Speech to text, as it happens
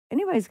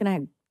anybody's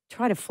going to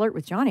try to flirt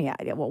with Johnny,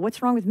 well,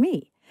 what's wrong with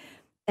me?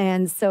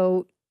 And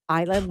so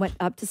I went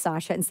up to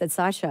Sasha and said,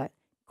 Sasha,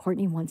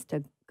 Courtney wants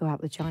to go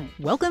out with Johnny.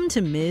 Welcome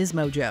to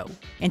MsMojo.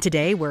 And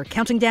today we're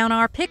counting down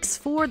our picks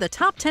for the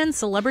top 10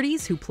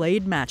 celebrities who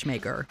played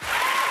Matchmaker.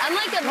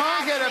 Unlike a matchmaker.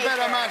 Can't get a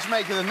better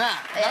matchmaker than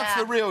that. Yeah,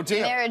 that's the real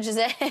deal. Marriage is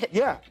it.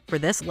 Yeah. For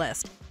this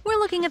list, we're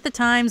looking at the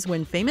times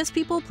when famous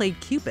people played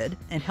Cupid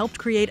and helped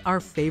create our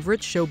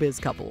favorite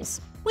showbiz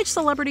couples. Which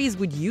celebrities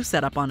would you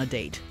set up on a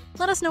date?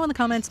 Let us know in the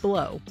comments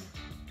below.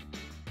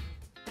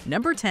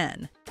 Number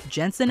 10.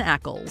 Jensen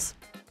Ackles.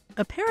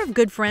 A pair of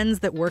good friends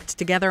that worked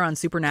together on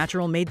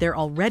Supernatural made their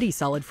already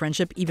solid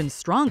friendship even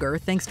stronger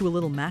thanks to a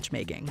little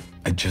matchmaking.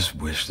 I just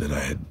wish that I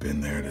had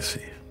been there to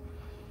see it.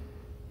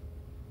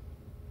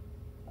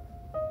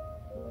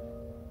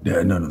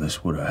 Yeah, none of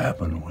this would have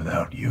happened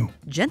without you.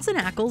 Jensen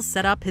Ackles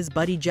set up his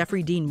buddy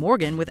Jeffrey Dean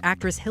Morgan with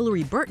actress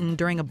Hilary Burton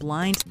during a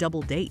blind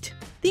double date.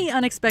 The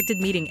unexpected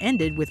meeting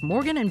ended with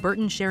Morgan and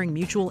Burton sharing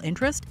mutual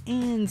interest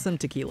and some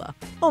tequila.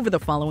 Over the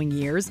following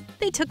years,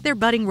 they took their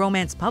budding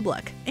romance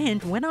public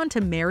and went on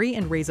to marry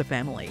and raise a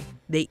family.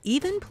 They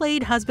even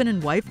played husband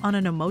and wife on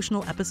an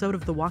emotional episode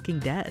of The Walking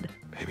Dead.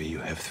 Baby, you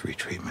have 3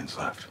 treatments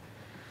left.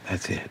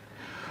 That's it.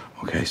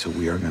 Okay, so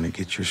we are going to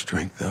get your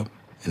strength up.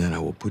 And then I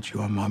will put you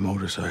on my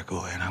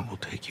motorcycle and I will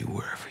take you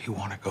wherever you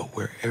want to go,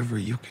 wherever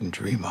you can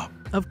dream up.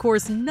 Of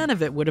course, none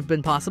of it would have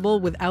been possible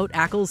without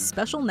Ackles'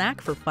 special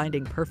knack for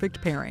finding perfect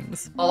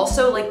pairings.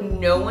 Also, like,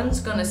 no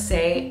one's gonna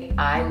say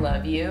I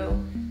love you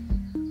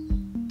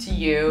to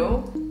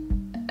you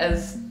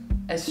as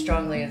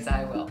strongly as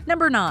I will.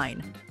 Number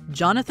 9.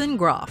 Jonathan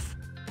Groff.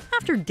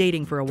 After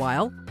dating for a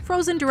while,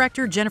 Frozen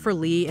director Jennifer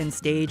Lee and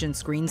stage and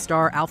screen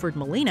star Alfred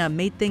Molina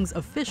made things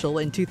official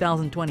in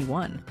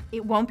 2021.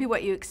 It won't be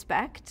what you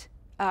expect.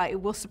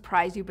 It will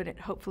surprise you, but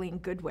hopefully in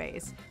good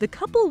ways. The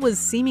couple was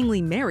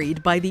seemingly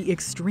married by the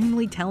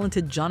extremely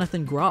talented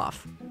Jonathan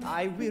Groff.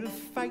 I will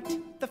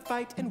fight the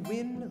fight and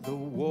win the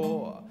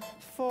war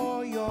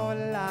for your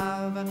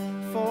love,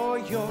 for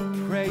your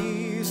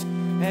praise,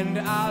 and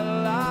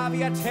I'll love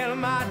you till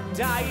my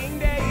dying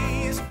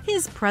days.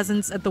 His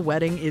presence at the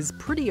wedding is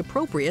pretty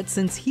appropriate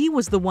since he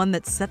was the one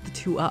that set the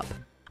two up.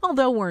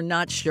 Although we're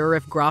not sure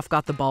if Groff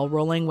got the ball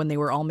rolling when they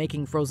were all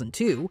making Frozen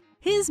 2,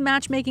 his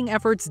matchmaking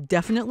efforts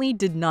definitely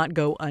did not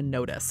go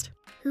unnoticed.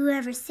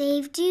 Whoever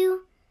saved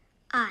you,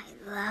 I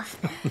love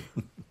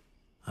them.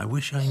 I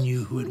wish I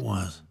knew who it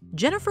was.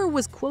 Jennifer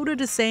was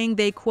quoted as saying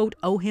they, quote,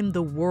 owe him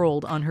the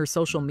world on her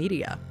social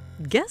media.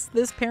 Guess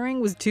this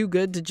pairing was too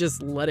good to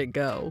just let it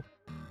go.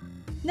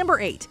 Number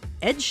 8.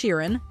 Ed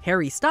Sheeran,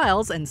 Harry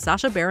Styles, and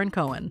Sacha Baron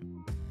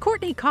Cohen.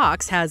 Courtney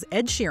Cox has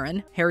Ed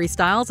Sheeran, Harry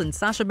Styles, and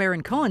Sacha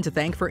Baron Cohen to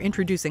thank for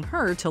introducing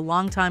her to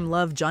longtime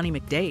love Johnny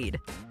McDade.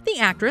 The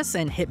actress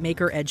and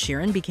hitmaker Ed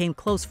Sheeran became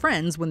close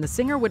friends when the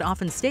singer would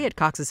often stay at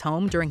Cox's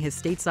home during his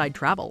stateside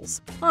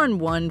travels. On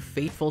one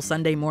fateful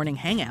Sunday morning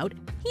hangout,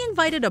 he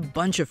invited a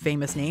bunch of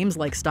famous names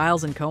like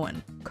Styles and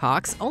Cohen.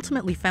 Cox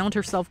ultimately found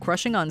herself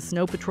crushing on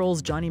Snow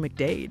Patrol's Johnny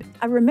McDade.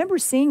 I remember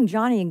seeing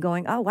Johnny and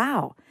going, oh,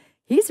 wow,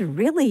 he's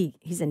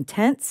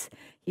intense.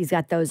 He's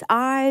got those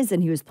eyes,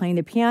 and he was playing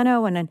the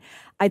piano, and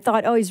I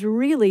thought, oh, he's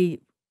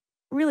really,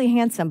 really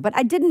handsome, but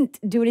I didn't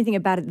do anything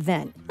about it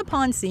then.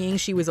 Upon seeing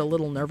she was a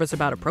little nervous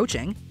about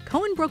approaching,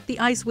 Cohen broke the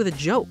ice with a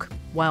joke,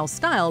 while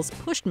Styles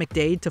pushed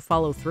McDade to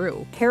follow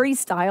through. Harry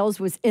Styles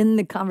was in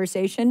the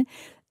conversation,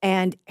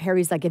 and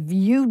Harry's like, if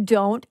you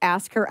don't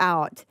ask her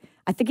out,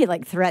 I think he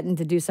threatened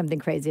to do something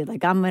crazy. I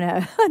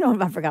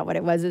forgot what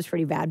it was. It was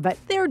pretty bad, but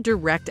their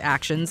direct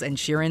actions and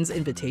Sheeran's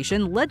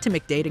invitation led to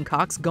McDade and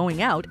Cox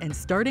going out and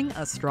starting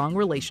a strong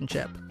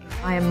relationship.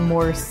 I am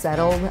more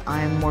settled.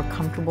 I am more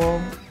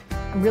comfortable.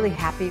 I'm really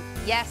happy.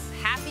 Yes,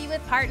 happy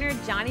with partner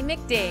Johnny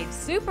McDade.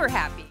 Super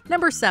happy.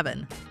 Number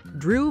 7.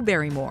 Drew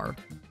Barrymore.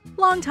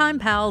 Longtime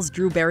pals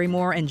Drew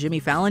Barrymore and Jimmy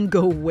Fallon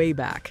go way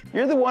back.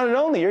 You're the one and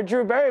only. You're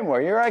Drew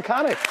Barrymore. You're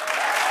iconic.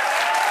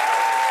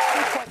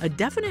 A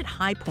definite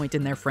high point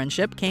in their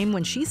friendship came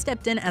when she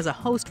stepped in as a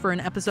host for an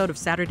episode of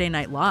Saturday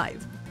Night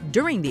Live.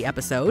 During the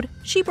episode,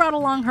 she brought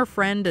along her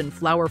friend and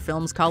Flower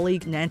Films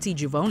colleague Nancy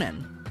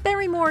Juvonen.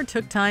 Barrymore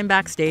took time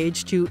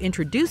backstage to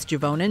introduce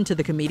Juvonen to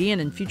the comedian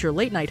and future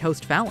late-night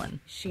host Fallon.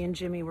 She and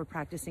Jimmy were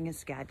practicing a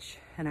sketch,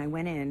 and I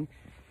went in,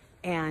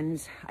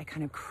 and I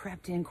kind of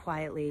crept in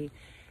quietly,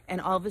 and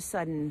all of a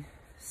sudden,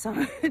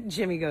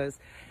 Jimmy goes,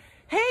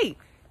 "Hey,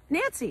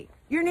 Nancy,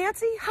 you're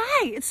Nancy?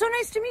 Hi, it's so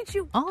nice to meet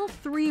you." All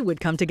three would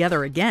come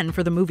together again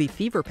for the movie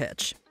Fever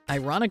Pitch.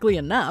 Ironically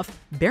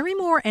enough,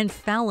 Barrymore and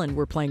Fallon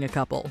were playing a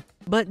couple.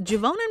 But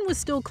Juvonen was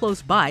still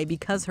close by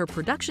because her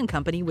production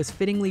company was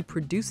fittingly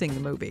producing the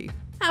movie.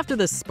 After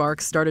the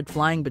sparks started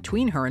flying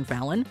between her and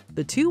Fallon,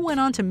 the two went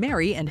on to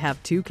marry and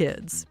have 2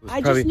 kids. I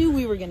just knew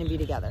we were going to be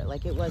together.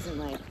 It wasn't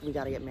like we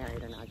got to get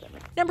married or not get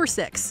married. Number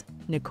 6.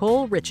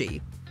 Nicole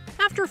Richie.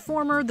 After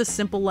former The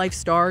Simple Life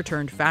star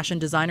turned fashion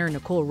designer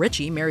Nicole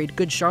Richie married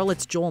Good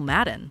Charlotte's Joel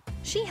Madden,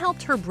 she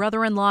helped her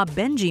brother-in-law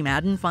Benji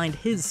Madden find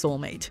his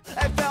soulmate.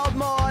 It felt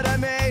more to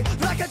me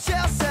like a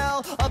jail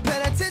cell, a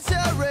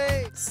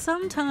penitentiary.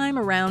 Sometime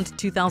around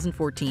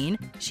 2014,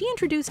 she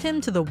introduced him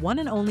to the one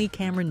and only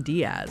Cameron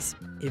Diaz.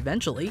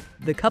 Eventually,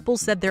 the couple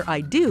said their I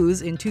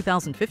do's in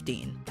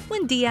 2015.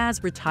 When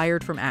Diaz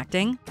retired from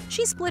acting,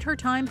 she split her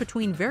time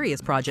between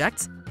various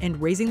projects and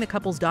raising the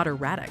couple's daughter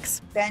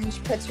Radix.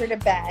 Benj puts her to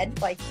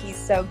bed. Like, he's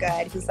so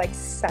good. He's like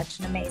such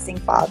an amazing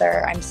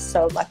father. I'm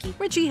so lucky.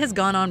 Richie has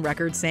gone on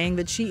record saying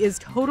that she is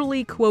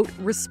totally, quote,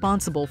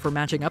 responsible for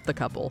matching up the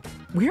couple.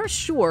 We're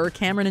sure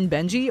Cameron and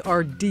Benji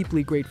are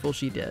deeply grateful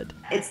she did.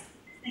 It's the best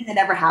thing that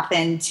ever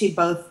happened to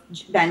both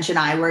Benj and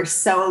I. We're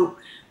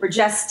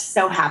just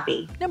so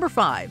happy. Number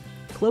 5,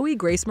 Chloe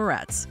Grace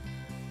Moretz.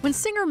 When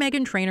singer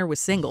Meghan Trainor was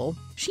single,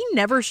 she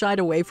never shied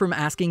away from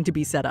asking to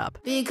be set up.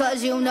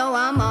 Because you know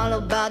I'm all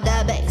about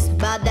that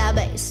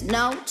bass,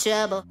 no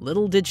trouble.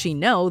 Little did she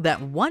know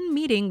that one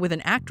meeting with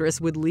an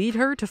actress would lead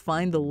her to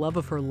find the love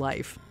of her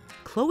life.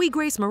 Chloe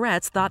Grace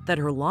Moretz thought that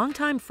her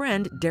longtime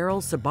friend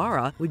Daryl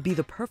Sabara would be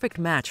the perfect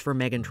match for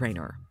Meghan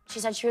Trainor. She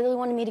said she really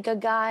wanted to meet a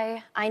good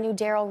guy. I knew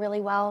Daryl really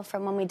well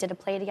from when we did a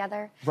play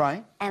together.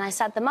 Right. And I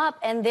set them up,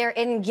 and they're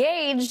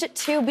engaged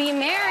to be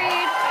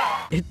married.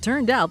 It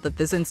turned out that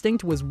this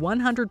instinct was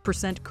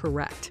 100%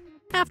 correct.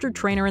 After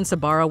Trainor and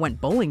Sabara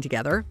went bowling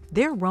together,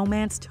 their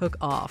romance took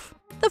off.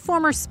 The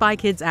former Spy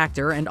Kids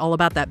actor and All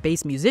About That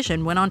Bass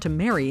musician went on to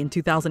marry in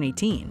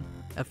 2018.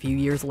 A few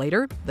years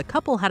later, the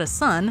couple had a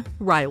son,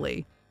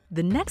 Riley.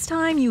 The next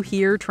time you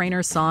hear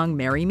Trainor's song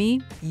Marry Me,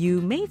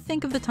 you may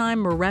think of the time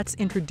Moretz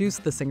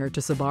introduced the singer to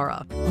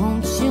Sabara.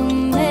 Won't you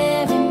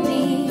marry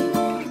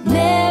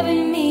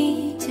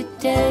me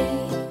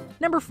today?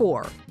 Number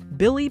 4,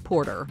 Billy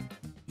Porter.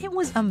 It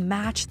was a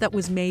match that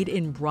was made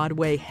in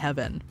Broadway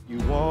heaven. You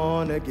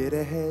wanna get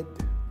ahead?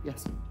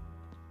 Yes.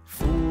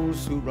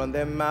 Fools who run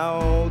their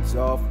mouths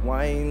off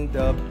wind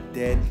up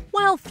dead.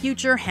 While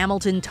future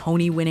Hamilton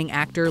Tony-winning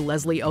actor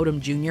Leslie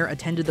Odom Jr.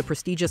 attended the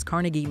prestigious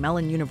Carnegie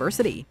Mellon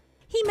University,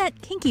 he met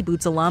Kinky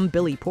Boots alum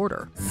Billy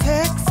Porter.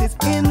 Sex is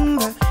in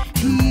the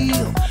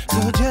heel,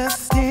 so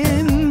just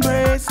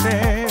embrace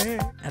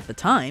it. At the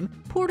time,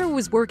 Porter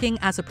was working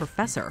as a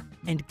professor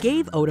and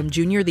gave Odom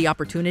Jr. the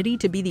opportunity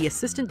to be the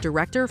assistant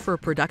director for a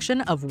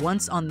production of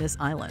Once on This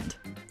Island.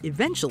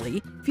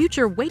 Eventually,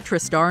 future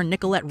Waitress star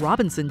Nicolette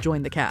Robinson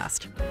joined the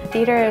cast.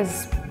 Theater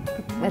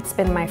it's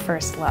been my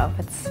first love.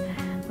 It's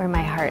where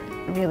my heart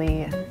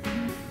really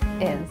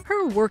is.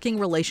 Her working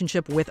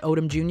relationship with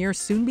Odom Jr.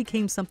 soon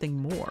became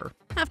something more.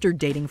 After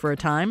dating for a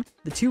time,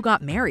 the two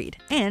got married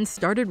and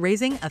started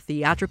raising a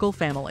theatrical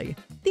family.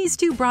 These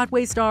two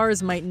Broadway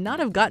stars might not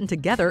have gotten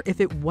together if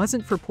it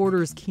wasn't for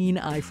Porter's keen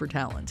eye for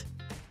talent.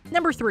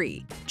 Number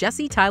 3,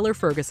 Jesse Tyler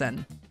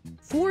Ferguson.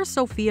 For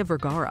Sofia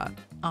Vergara,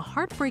 a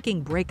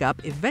heartbreaking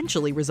breakup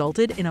eventually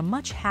resulted in a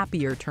much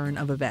happier turn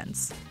of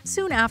events.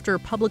 Soon after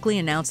publicly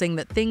announcing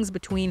that things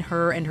between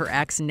her and her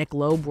ex Nick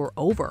Loeb were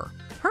over,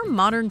 her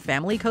Modern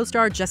Family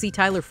co-star Jesse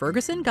Tyler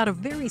Ferguson got a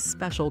very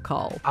special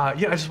call.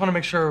 Yeah, I just want to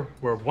make sure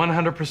we're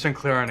 100%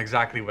 clear on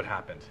exactly what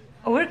happened.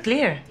 Oh, we're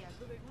clear.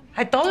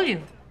 I told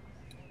you.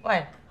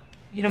 What?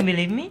 You don't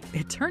believe me?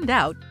 It turned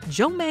out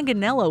Joe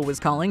Manganiello was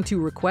calling to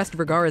request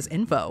Vergara's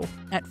info.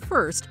 At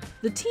first,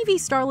 the TV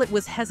starlet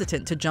was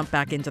hesitant to jump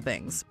back into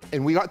things.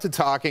 And we got to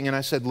talking, and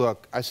I said,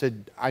 look,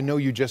 I know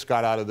you just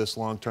got out of this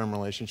long-term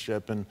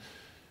relationship, and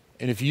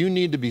if you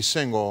need to be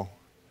single,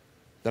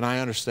 then I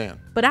understand.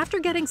 But after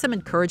getting some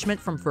encouragement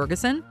from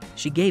Ferguson,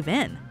 she gave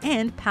in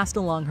and passed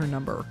along her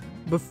number.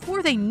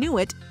 Before they knew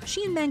it,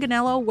 she and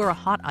Manganiello were a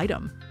hot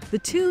item. The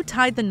two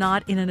tied the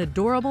knot in an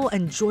adorable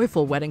and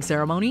joyful wedding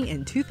ceremony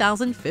in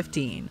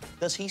 2015.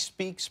 Does he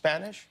speak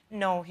Spanish?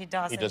 No, he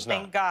doesn't. He does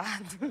not. Thank God.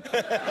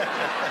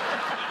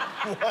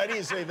 Why do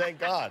you say thank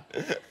God?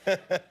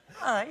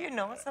 You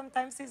know,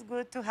 sometimes it's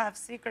good to have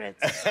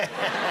secrets.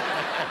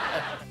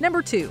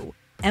 Number 2,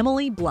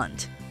 Emily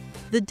Blunt.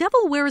 The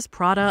Devil Wears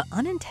Prada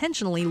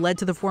unintentionally led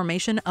to the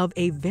formation of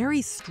a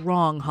very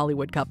strong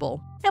Hollywood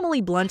couple.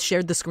 Emily Blunt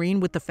shared the screen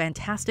with the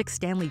fantastic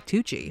Stanley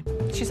Tucci.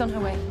 She's on her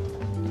way.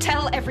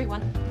 Tell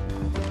everyone.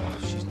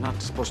 She's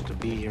not supposed to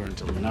be here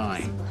until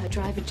 9. Her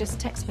driver just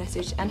text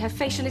messaged and her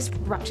facialist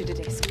ruptured a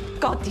disc.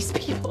 God, these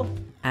people.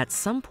 At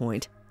some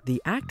point,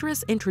 the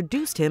actress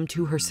introduced him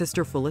to her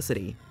sister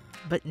Felicity.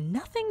 But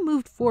nothing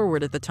moved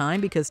forward at the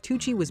time because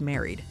Tucci was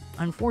married.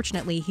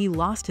 Unfortunately, he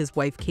lost his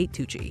wife Kate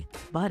Tucci.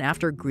 But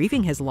after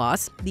grieving his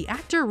loss, the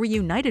actor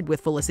reunited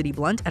with Felicity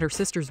Blunt at her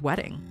sister's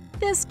wedding.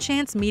 This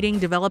chance meeting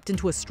developed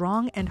into a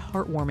strong and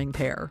heartwarming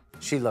pair.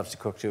 She loves to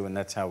cook too, and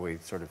that's how we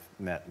sort of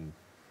met and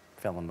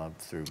fell in love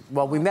through.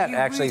 Well, we met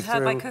actually through. You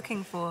wooed her by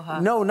cooking for her.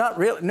 No, not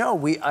really. No,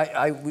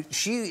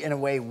 she in a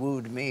way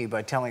wooed me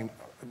by telling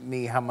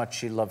me how much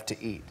she loved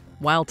to eat.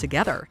 While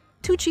together,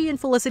 Tucci and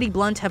Felicity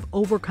Blunt have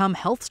overcome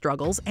health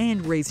struggles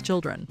and raised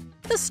children.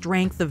 The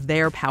strength of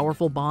their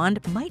powerful bond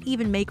might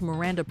even make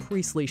Miranda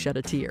Priestley shed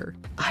a tear.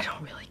 I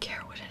don't really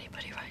care what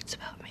anybody writes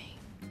about me.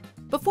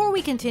 Before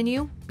we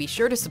continue, be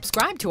sure to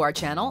subscribe to our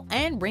channel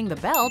and ring the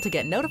bell to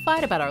get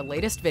notified about our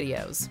latest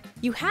videos.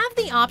 You have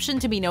the option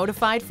to be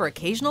notified for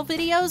occasional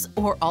videos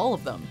or all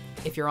of them.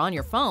 If you're on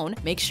your phone,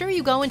 make sure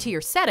you go into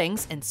your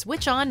settings and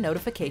switch on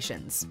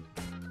notifications.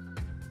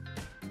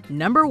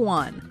 Number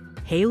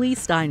 1. Haley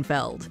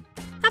Steinfeld.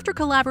 After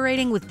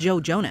collaborating with Joe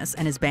Jonas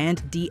and his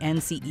band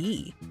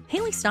DNCE,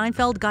 Haley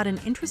Steinfeld got an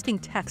interesting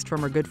text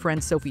from her good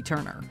friend Sophie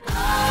Turner.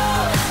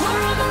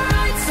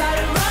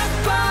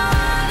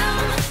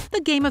 The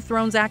Game of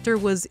Thrones actor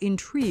was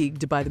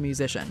intrigued by the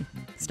musician.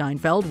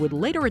 Steinfeld would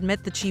later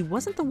admit that she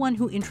wasn't the one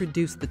who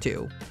introduced the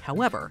two.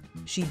 However,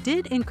 she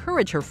did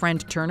encourage her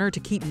friend Turner to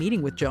keep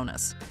meeting with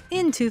Jonas.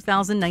 In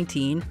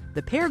 2019,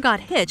 the pair got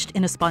hitched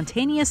in a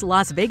spontaneous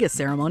Las Vegas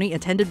ceremony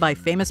attended by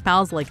famous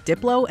pals like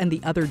Diplo and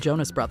the other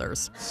Jonas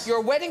brothers.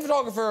 Your wedding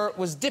photographer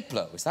was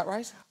Diplo, is that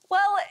right?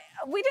 Well,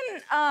 we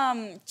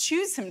didn't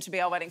choose him to be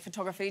our wedding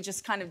photographer. He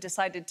just kind of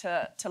decided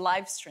to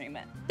live stream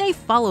it. They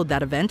followed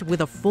that event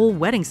with a full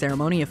wedding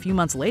ceremony a few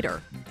months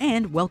later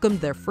and welcomed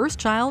their first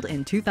child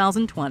in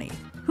 2020.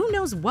 Who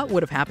knows what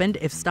would have happened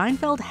if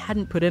Steinfeld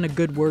hadn't put in a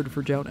good word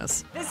for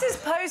Jonas. This is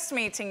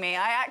post-meeting me.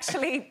 I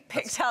actually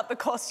picked out the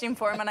costume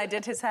for him and I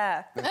did his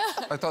hair.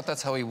 I thought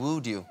that's how he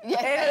wooed you.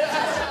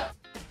 Yeah.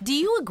 Do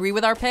you agree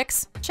with our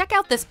picks? Check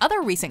out this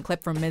other recent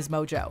clip from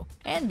MsMojo.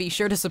 And be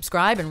sure to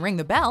subscribe and ring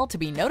the bell to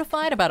be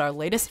notified about our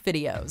latest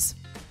videos.